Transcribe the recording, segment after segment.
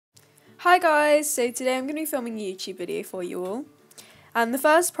Hi guys, so today I'm going to be filming a YouTube video for you all. And the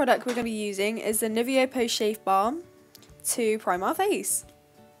first product we're going to be using is the Nivea Post Shave Balm to prime our face.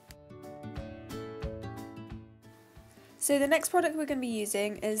 So the next product we're going to be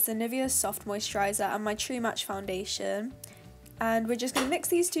using is the Nivea Soft Moisturiser and my True Match Foundation. And we're just going to mix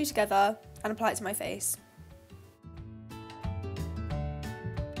these two together and apply it to my face.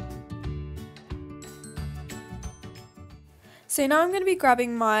 So now I'm going to be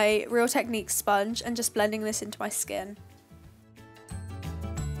grabbing my Real Techniques sponge and just blending this into my skin.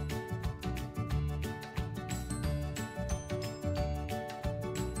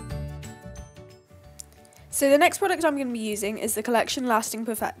 So the next product I'm going to be using is the Collection Lasting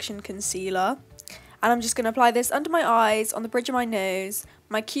Perfection Concealer. And I'm just going to apply this under my eyes, on the bridge of my nose,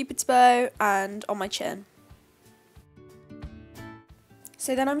 my cupid's bow and on my chin.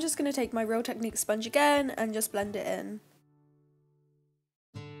 So then I'm just going to take my Real Techniques sponge again and just blend it in.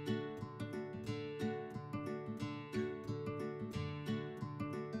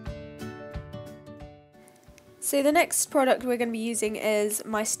 So the next product we're going to be using is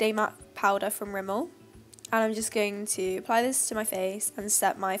my Stay Matte powder from Rimmel, and I'm just going to apply this to my face and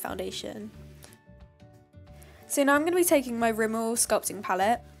set my foundation. So now I'm going to be taking my Rimmel sculpting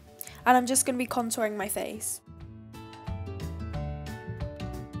palette and I'm just going to be contouring my face.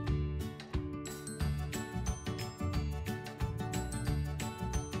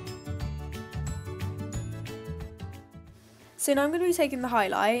 So now I'm going to be taking the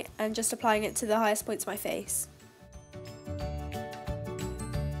highlight and just applying it to the highest points of my face.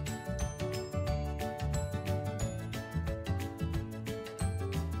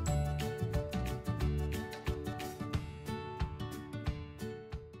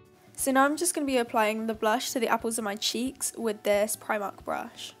 So now I'm just going to be applying the blush to the apples of my cheeks with this Primark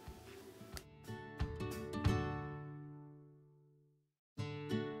brush.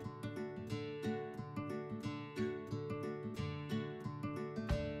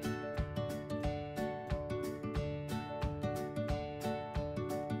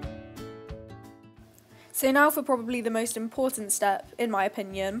 So now for probably the most important step, in my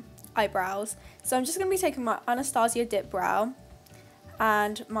opinion, eyebrows. So I'm just going to be taking my Anastasia Dip Brow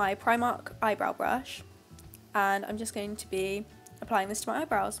and my Primark eyebrow brush, and I'm just going to be applying this to my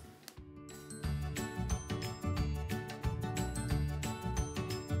eyebrows.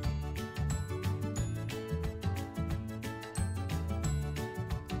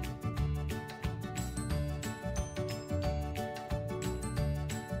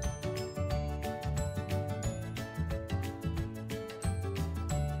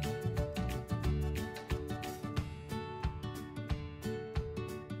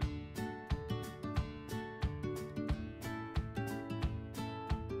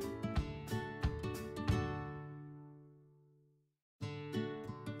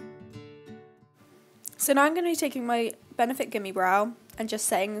 So now I'm going to be taking my Benefit Gimme Brow and just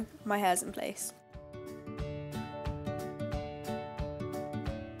setting my hairs in place.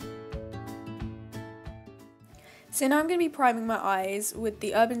 So now I'm going to be priming my eyes with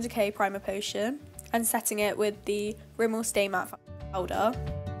the Urban Decay Primer Potion and setting it with the Rimmel Stay Matte powder.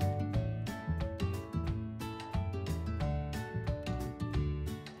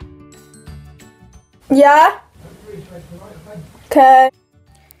 Yeah? Okay.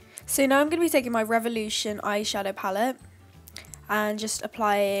 So now I'm going to be taking my Revolution eyeshadow palette and just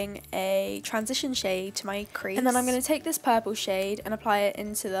applying a transition shade to my crease. And then I'm going to take this purple shade and apply it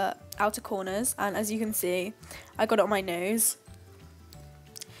into the outer corners, and as you can see, I got it on my nose.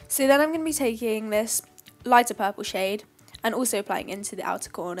 So then I'm going to be taking this lighter purple shade and also applying it into the outer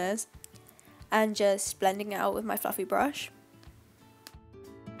corners and just blending it out with my fluffy brush.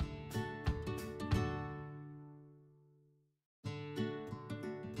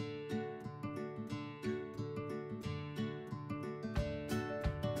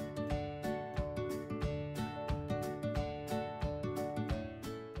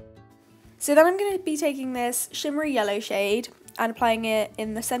 So then I'm going to be taking this shimmery yellow shade and applying it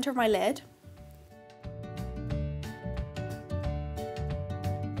in the centre of my lid.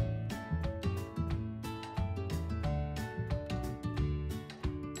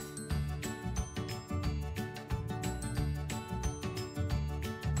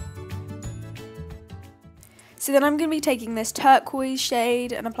 So then I'm going to be taking this turquoise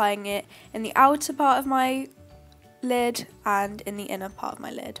shade and applying it in the outer part of my lid and in the inner part of my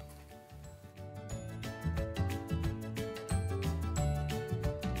lid.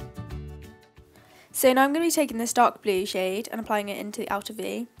 So now I'm going to be taking this dark blue shade and applying it into the outer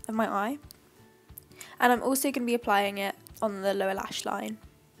V of my eye. And I'm also going to be applying it on the lower lash line.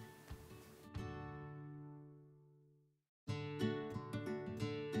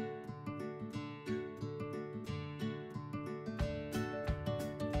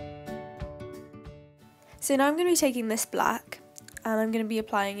 So now I'm going to be taking this black and I'm going to be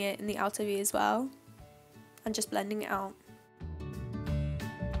applying it in the outer V as well and just blending it out.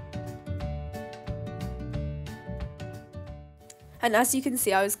 And as you can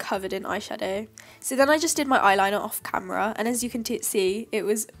see, I was covered in eyeshadow. So then I just did my eyeliner off camera, and as you can see, it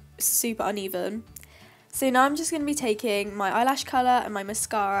was super uneven. So now I'm just going to be taking my eyelash colour and my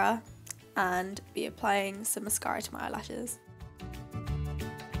mascara and be applying some mascara to my eyelashes.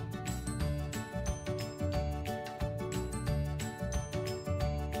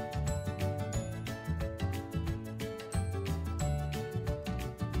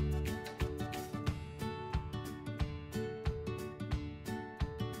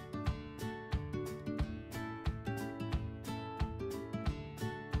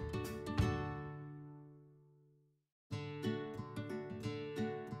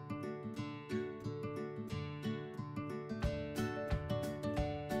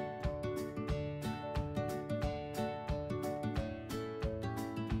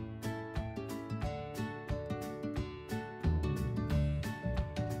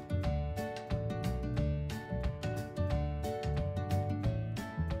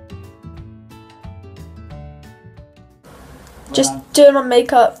 Just doing my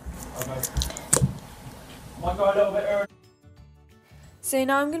makeup. So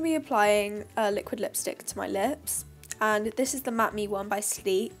now I'm going to be applying a liquid lipstick to my lips, and this is the Matte Me one by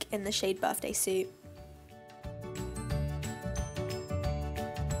Sleek in the shade Birthday Suit.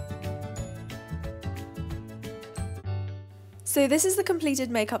 So this is the completed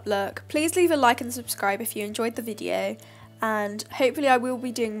makeup look. Please leave a like and subscribe if you enjoyed the video, and hopefully I will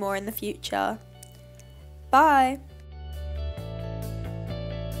be doing more in the future. Bye!